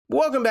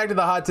Welcome back to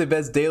the Hot Tip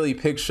Bets Daily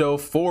Pick Show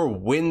for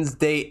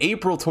Wednesday,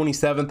 April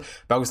 27th.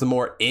 Back with some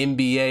more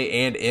NBA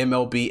and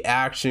MLB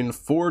action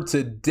for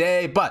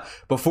today. But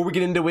before we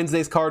get into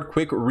Wednesday's card,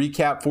 quick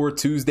recap for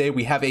Tuesday.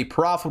 We have a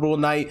profitable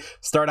night.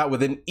 Start out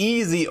with an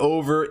easy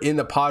over in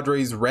the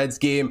Padres-Reds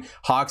game.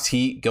 Hawks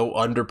Heat go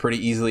under pretty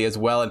easily as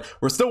well. And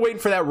we're still waiting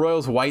for that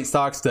Royals-White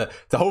Sox to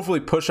hopefully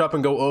push up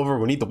and go over.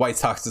 We need the White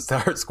Sox to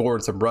start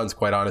scoring some runs,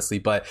 quite honestly.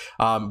 But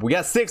we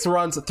got 6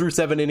 runs through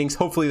 7 innings.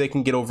 Hopefully they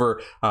can get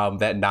over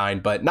that 9.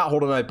 But not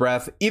holding my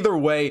breath. Either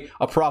way,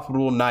 a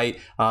profitable night.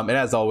 And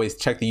as always,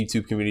 check the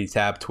YouTube community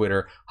tab,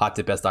 Twitter,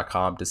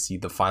 hottipbets.com to see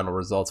the final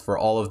results for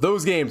all of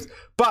those games.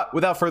 But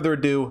without further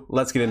ado,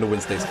 let's get into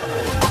Wednesday's card.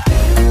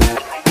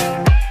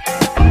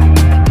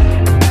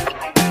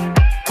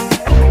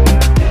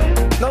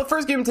 Now, the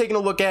first game I'm taking a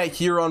look at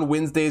here on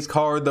Wednesday's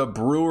card, the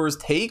Brewers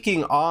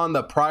taking on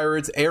the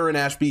Pirates. Aaron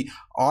Ashby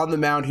on the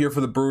mound here for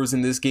the Brewers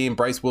in this game.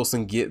 Bryce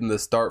Wilson getting the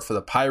start for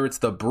the Pirates.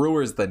 The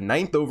Brewers, the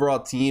 9th overall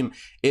team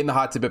in the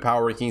Hot Tip Bet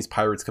Power Rankings.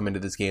 Pirates come into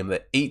this game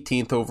the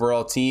 18th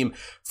overall team.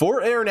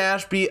 For Aaron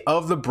Ashby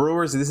of the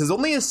Brewers, this is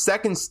only his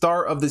 2nd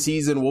start of the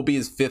season. Will be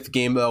his 5th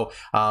game, though,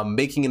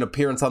 making an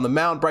appearance on the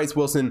mound. Bryce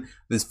Wilson,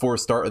 this 4th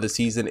start of the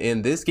season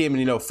in this game.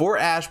 And, for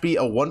Ashby,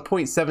 a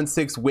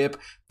 1.76 whip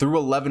through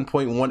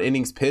 11.1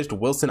 innings pitched.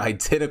 Wilson,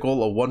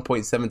 identical, a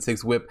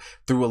 1.76 whip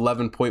through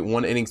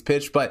 11.1 innings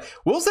pitched. But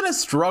Wilson has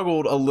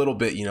struggled a little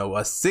bit, a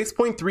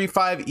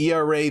 6.35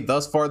 ERA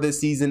thus far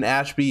this season.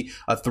 Ashby,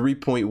 a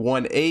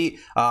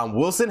 3.18.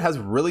 Wilson has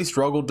really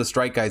struggled to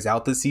strike guys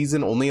out this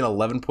season, only an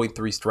 11.3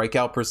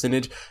 strikeout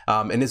percentage.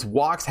 And his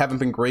walks haven't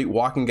been great,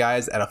 walking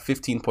guys at a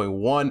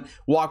 15.1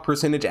 walk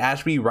percentage.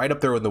 Ashby right up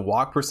there with the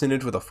walk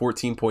percentage with a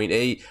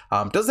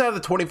 14.8. Doesn't have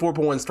the 24.1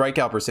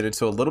 strikeout percentage,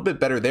 so a little bit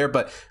better there.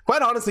 But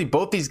quite honestly,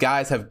 both these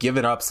guys have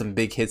given up some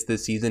big hits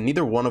this season.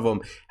 Neither one of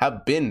them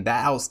have been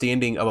that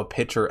outstanding of a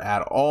pitcher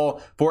at all.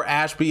 For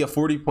Ashby, a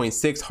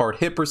 40.6 hard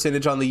hit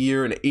percentage on the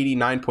year, an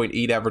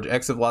 89.8 average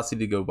exit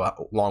velocity to go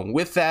along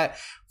with that.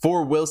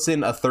 For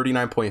Wilson, a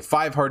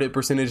 39.5 hard hit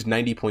percentage,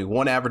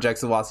 90.1 average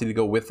exit velocity to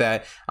go with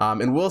that.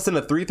 And Wilson,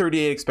 a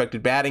 338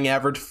 expected batting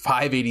average,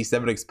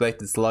 587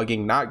 expected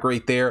slugging. Not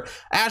great there.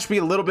 Ashby,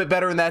 a little bit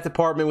better in that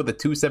department with a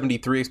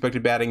 273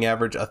 expected batting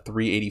average, a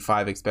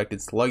 385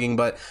 expected slugging.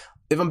 But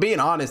if I'm being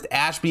honest,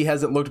 Ashby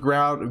hasn't looked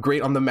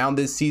great on the mound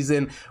this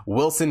season.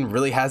 Wilson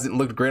really hasn't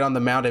looked great on the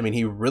mound. I mean,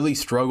 he really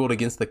struggled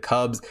against the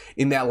Cubs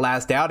in that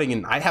last outing,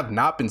 and I have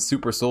not been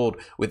super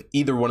sold with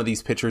either one of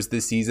these pitchers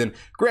this season.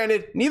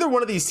 Granted, neither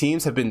one of these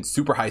teams have been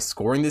super high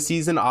scoring this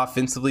season.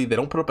 Offensively, they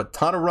don't put up a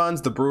ton of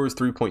runs. The Brewers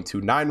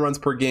 3.29 runs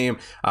per game.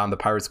 The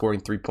Pirates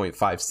scoring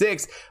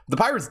 3.56. The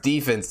Pirates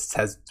defense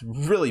has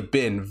really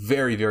been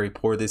very, very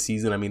poor this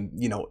season. I mean,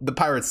 the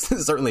Pirates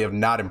certainly have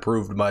not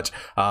improved much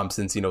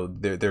since,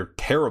 their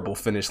terrible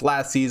finish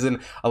last season,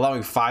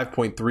 allowing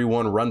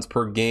 5.31 runs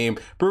per game.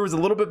 Brewers a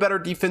little bit better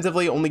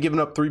defensively, only giving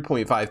up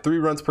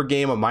 3.53 runs per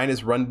game, a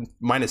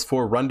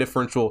 -4 run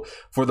differential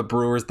for the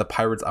Brewers. The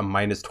Pirates a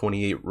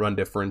 -28 run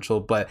differential.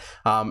 But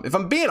if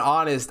I'm being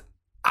honest,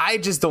 I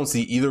just don't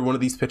see either one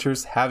of these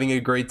pitchers having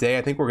a great day.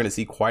 I think we're going to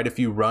see quite a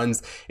few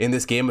runs in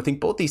this game. I think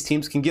both these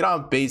teams can get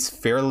on base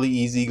fairly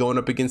easy going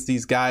up against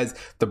these guys.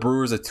 The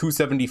Brewers a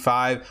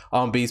 275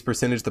 on base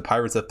percentage. The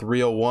Pirates a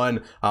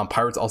 301.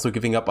 Pirates also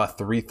giving up a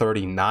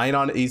 339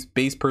 on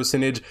base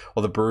percentage,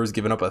 while the Brewers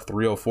giving up a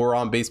 304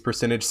 on base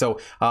percentage. So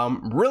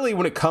really,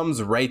 when it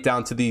comes right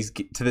down to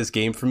this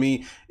game for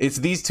me, it's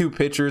these two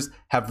pitchers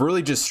have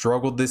really just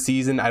struggled this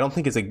season. I don't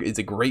think it's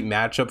a great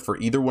matchup for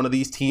either one of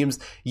these teams.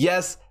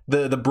 Yes,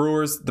 the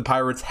Brewers, the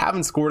Pirates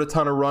haven't scored a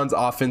ton of runs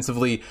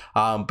offensively,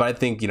 but I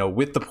think,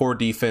 with the poor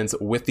defense,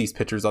 with these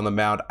pitchers on the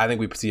mound, I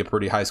think we see a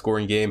pretty high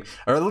scoring game,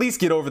 or at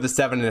least get over the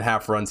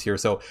 7.5 runs here.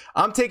 So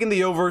I'm taking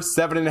the over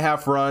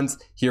 7.5 runs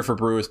here for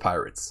Brewers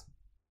Pirates.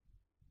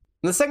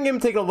 And the second game I'm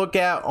taking a look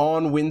at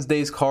on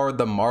Wednesday's card,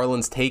 the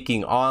Marlins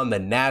taking on the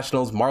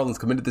Nationals. Marlins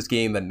come into this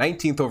game the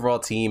 19th overall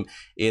team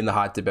in the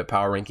Hot Tip Bet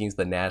Power Rankings.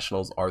 The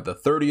Nationals are the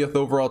 30th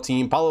overall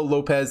team. Paulo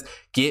Lopez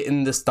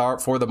getting the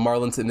start for the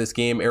Marlins in this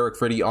game. Eric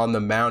Freddy on the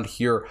mound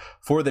here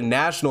for the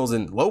Nationals.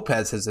 And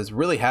Lopez has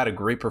really had a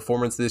great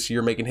performance this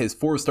year, making his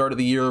 4th start of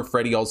the year.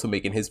 Freddy also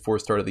making his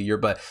 4th start of the year.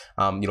 But,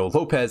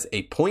 Lopez,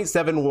 a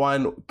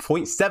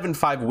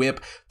 0.75 whip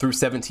through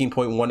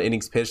 17.1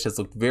 innings pitched, has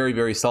looked very,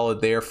 very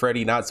solid there.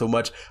 Freddy, not so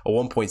much, a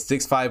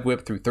 1.65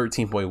 whip through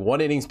 13.1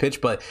 innings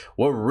pitched. But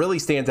what really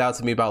stands out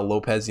to me about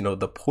Lopez, the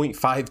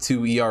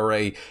 0.52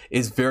 ERA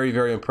is very,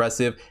 very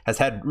impressive. Has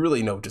had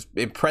really just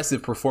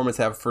impressive performance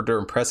after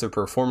impressive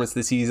performance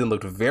this season.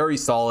 Looked very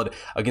solid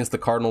against the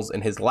Cardinals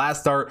in his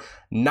last start.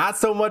 Not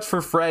so much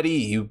for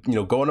Freddie.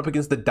 Going up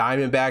against the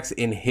Diamondbacks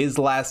in his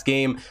last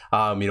game.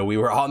 We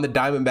were on the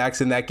Diamondbacks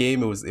in that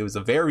game. It was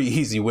a very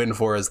easy win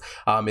for us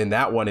in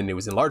that one, and it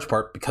was in large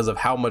part because of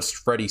how much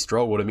Freddie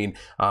struggled. I mean,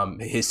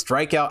 his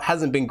strikeout out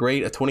hasn't been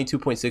great. A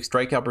 22.6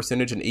 strikeout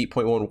percentage and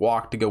 8.1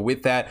 walk to go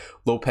with that.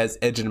 Lopez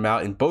edging him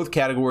out in both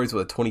categories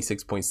with a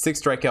 26.6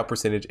 strikeout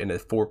percentage and a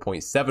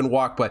 4.7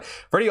 walk. But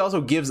Freddie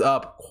also gives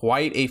up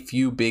quite a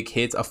few big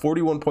hits, a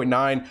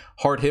 41.9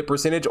 hard hit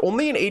percentage,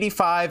 only an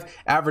 85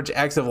 average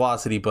exit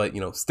velocity, but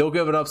still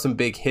giving up some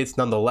big hits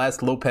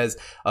nonetheless. Lopez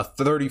a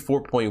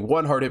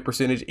 34.1 hard hit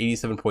percentage,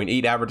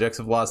 87.8 average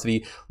exit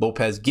velocity.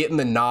 Lopez getting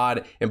the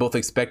nod in both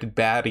expected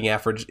batting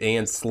average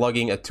and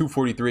slugging, a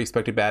 243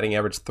 expected batting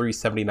average,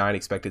 379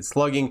 expected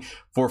slugging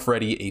for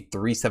Freddie, a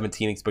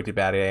 317 expected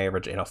batting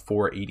average and a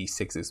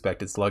 486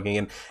 expected slugging.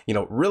 And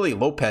really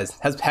Lopez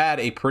has had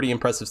a pretty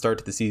impressive start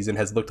to the season,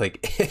 has looked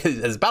like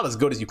is about as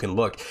good as you can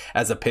look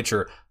as a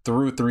pitcher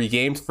through 3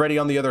 games. Freddie,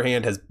 on the other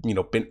hand, has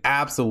been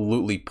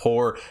absolutely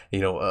poor.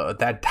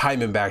 That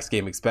Diamondbacks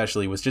game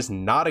especially was just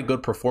not a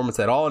good performance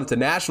at all. And it's a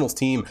Nationals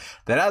team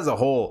that as a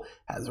whole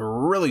has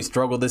really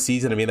struggled this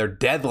season. I mean, they're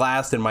dead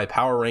last in my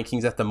power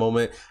rankings at the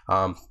moment.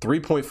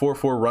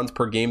 3.44 runs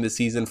per game this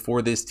season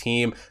for this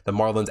team. The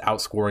Marlins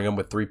outscoring them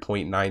with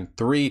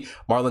 3.93.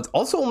 Marlins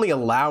also only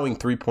allowing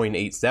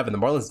 3.87. The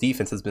Marlins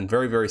defense has been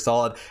very, very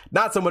solid.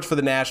 Not so much for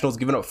the Nationals,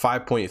 giving up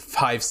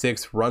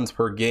 5.56 runs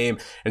per game.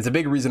 And it's a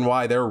big reason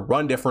why their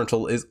run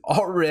differential is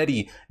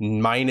already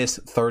minus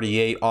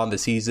 38 on the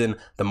season.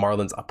 The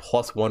Marlins a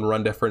 +1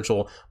 run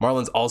differential.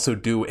 Marlins also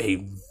do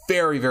a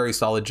very, very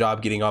solid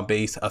job getting on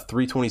base, a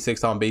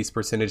 326 on base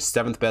percentage,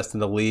 7th best in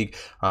the league,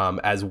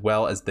 as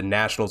well as the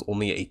Nationals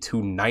only a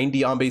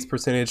 290 on base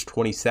percentage,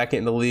 22nd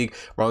in the league.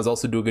 Marlins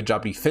also do a good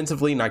job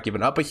defensively, not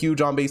giving up a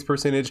huge on base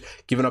percentage,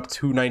 giving up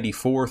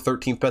 294,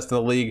 13th best in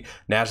the league.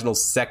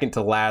 Nationals second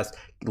to last,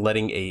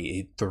 letting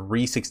a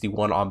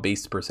 361 on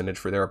base percentage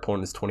for their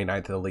opponents,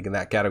 29th in the league in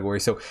that category.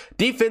 So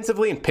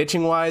defensively and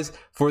pitching wise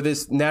for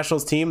this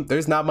Nationals team,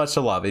 there's not much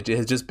to love. It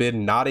has just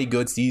been not a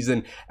good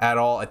season at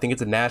all. I think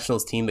it's a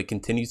Nationals team that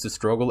continues to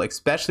struggle,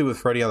 especially with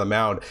Freddie on the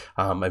mound.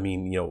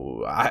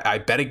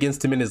 I bet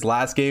against him in his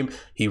last game.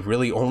 He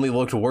really only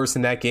looked worse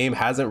in that game.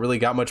 Hasn't really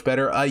got much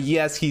better.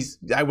 Yes,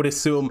 I would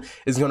assume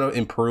is going to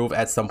improve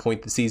at some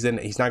point this season.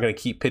 He's not going to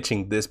keep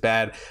pitching this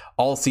bad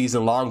all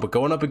season long, but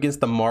going up against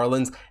the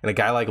Marlins and a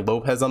guy like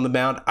Lopez on the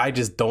mound, I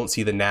just don't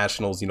see the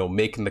Nationals,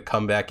 making the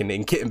comeback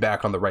and getting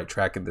back on the right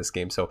track in this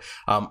game. So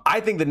I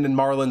think that the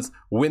Marlins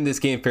win this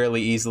game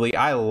fairly easily.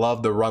 I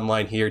love the run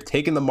line here,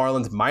 taking the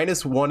Marlins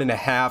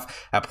 -1.5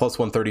 at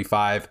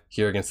 +135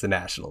 here against the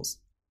Nationals.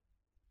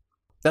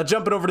 Now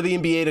jumping over to the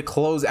NBA to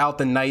close out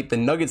the night, the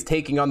Nuggets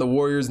taking on the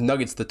Warriors.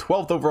 Nuggets the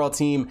 12th overall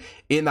team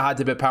in the Hot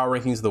Tip Power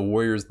Rankings. The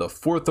Warriors the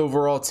 4th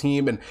overall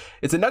team. And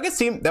it's a Nuggets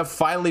team that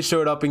finally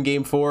showed up in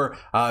Game 4.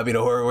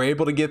 We're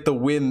able to get the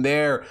win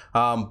there.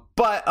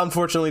 But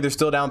unfortunately, they're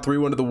still down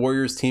 3-1 to the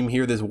Warriors team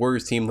here. This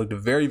Warriors team looked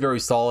very, very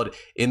solid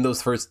in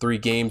those first 3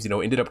 games.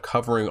 Ended up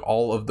covering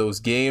all of those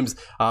games.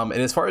 And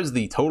as far as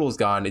the total's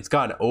gone, it's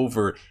gone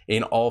over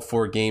in all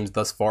 4 games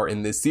thus far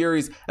in this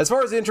series. As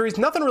far as injuries,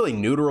 nothing really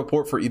new to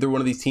report for either one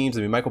of these teams.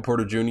 Michael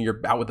Porter Jr.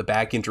 out with a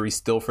back injury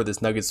still for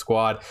this Nuggets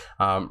squad.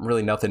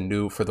 Really nothing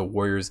new for the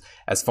Warriors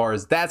as far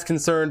as that's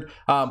concerned.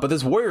 But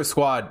this Warriors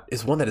squad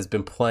is one that has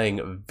been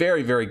playing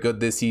very, very good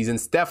this season.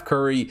 Steph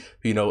Curry,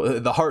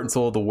 the heart and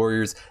soul of the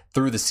Warriors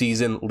through the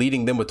season,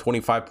 leading them with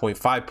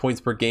 25.5 points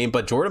per game.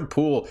 But Jordan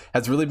Poole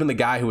has really been the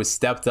guy who has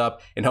stepped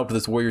up and helped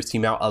this Warriors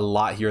team out a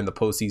lot here in the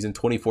postseason.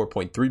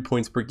 24.3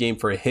 points per game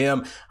for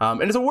him.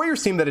 And it's a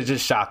Warriors team that has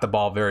just shot the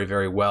ball very,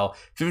 very well.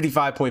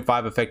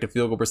 55.5 effective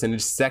field goal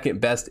percentage,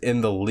 2nd best in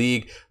the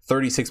league.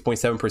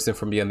 36.7%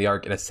 from beyond the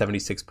arc and a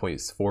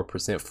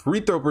 76.4% free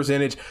throw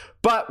percentage.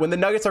 But when the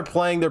Nuggets are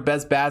playing their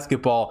best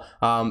basketball,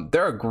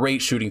 they're a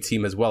great shooting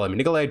team as well.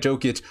 Nikola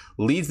Jokic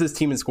leads this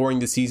team in scoring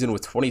this season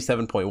with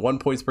 27.1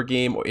 points per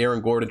game.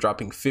 Aaron Gordon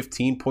dropping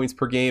 15 points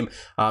per game.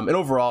 And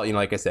overall,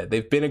 like I said,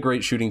 they've been a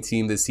great shooting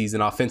team this season.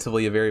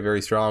 Offensively, a very,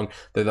 very strong.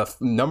 They're the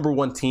number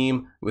 1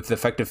 team with the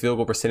effective field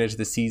goal percentage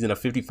this season of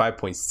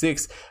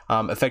 55.6.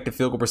 Effective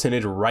field goal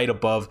percentage right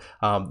above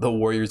the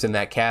Warriors in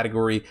that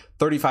category.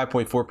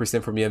 35.4%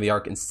 from beyond the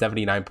arc and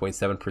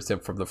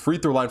 79.7% from the free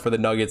throw line for the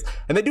Nuggets.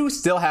 And they do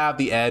still have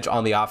the edge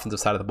on the offensive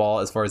side of the ball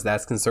as far as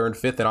that's concerned.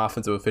 5th in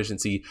offensive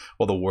efficiency,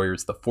 while the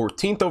Warriors the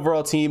 14th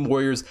overall team.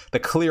 Warriors the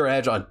clear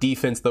edge on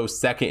defense, though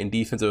 2nd in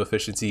defensive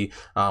efficiency,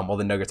 while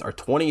the Nuggets are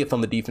 20th on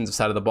the defensive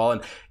side of the ball.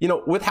 And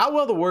with how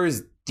well the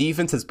Warriors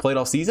defense has played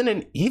all season,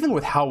 and even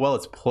with how well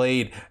it's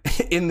played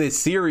in this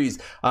series,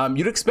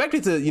 you'd expect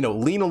it to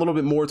lean a little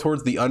bit more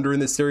towards the under in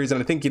this series. And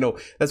I think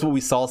that's what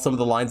we saw some of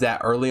the lines at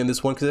early in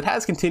this one, because it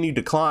has continued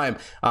to climb.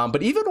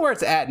 But even where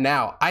it's at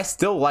now, I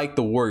still like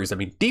the Warriors.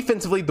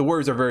 Defensively, the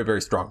Warriors are very,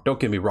 very strong. Don't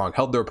get me wrong.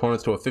 Held their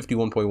opponents to a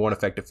 51.1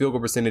 effective field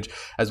goal percentage,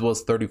 as well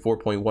as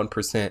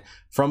 34.1%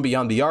 from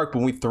beyond the arc. But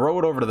when we throw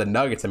it over to the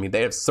Nuggets,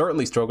 they have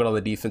certainly struggled on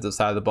the defensive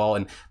side of the ball,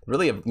 and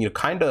really have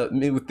kind of,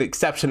 with the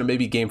exception of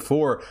maybe Game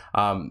 4,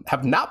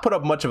 have not put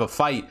up much of a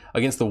fight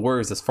against the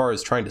Warriors as far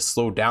as trying to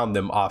slow down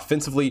them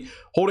offensively,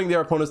 holding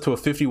their opponents to a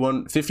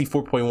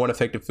 54.1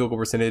 effective field goal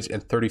percentage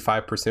and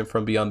 35%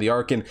 from beyond the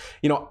arc. And,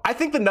 you know, I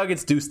think the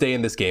Nuggets do stay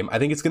in this game. I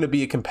think it's going to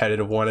be a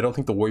competitive one. I don't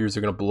think the Warriors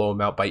are going to blow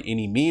them out by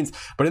any means.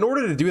 But in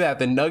order to do that,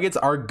 the Nuggets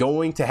are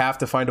going to have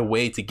to find a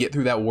way to get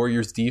through that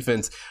Warriors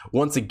defense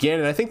once again.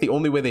 And I think the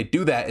only way they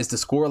do that is to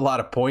score a lot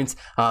of points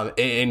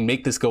and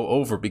make this go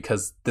over,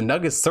 because the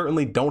Nuggets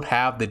certainly don't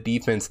have the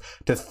defense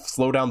to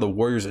slow down the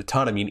Warriors a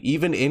ton. I mean,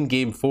 even in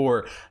game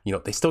 4, you know,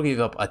 they still gave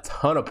up a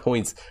ton of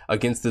points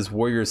against this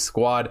Warriors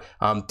squad.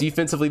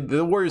 Defensively,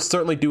 the Warriors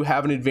certainly do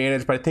have an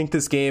advantage, but I think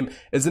this game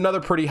is another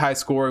pretty high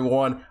scoring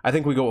one. I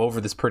think we go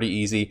over this pretty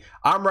easy.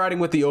 I'm riding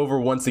with the over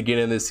once again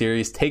in this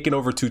series, taking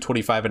over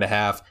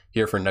 225.5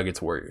 here for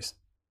Nuggets Warriors.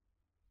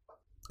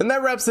 And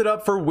that wraps it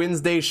up for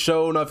Wednesday's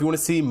show. Now, if you want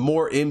to see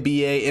more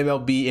NBA,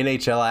 MLB,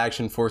 NHL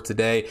action for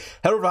today,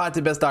 head over to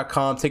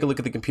hottipbets.com. Take a look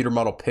at the computer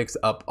model picks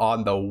up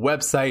on the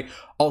website.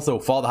 Also,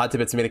 follow the Hot Tip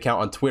Bets main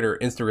account on Twitter,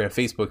 Instagram,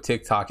 Facebook,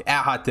 TikTok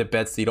at Hot Tip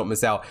Bets so you don't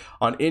miss out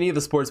on any of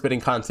the sports betting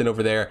content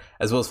over there,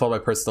 as well as follow my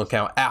personal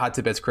account at Hot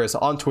Tip Bets Chris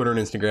on Twitter and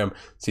Instagram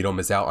so you don't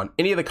miss out on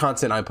any of the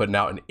content I'm putting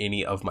out in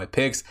any of my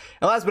picks.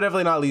 And last but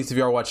definitely not least, if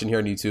you are watching here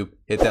on YouTube,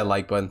 hit that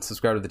like button,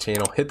 subscribe to the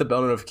channel, hit the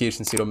bell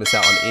notification so you don't miss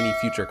out on any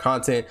future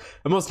content,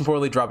 and most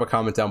importantly, drop a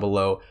comment down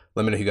below.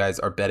 Let me know who you guys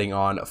are betting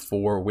on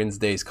for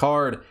Wednesday's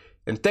card.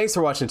 And thanks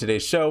for watching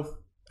today's show.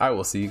 I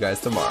will see you guys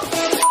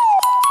tomorrow.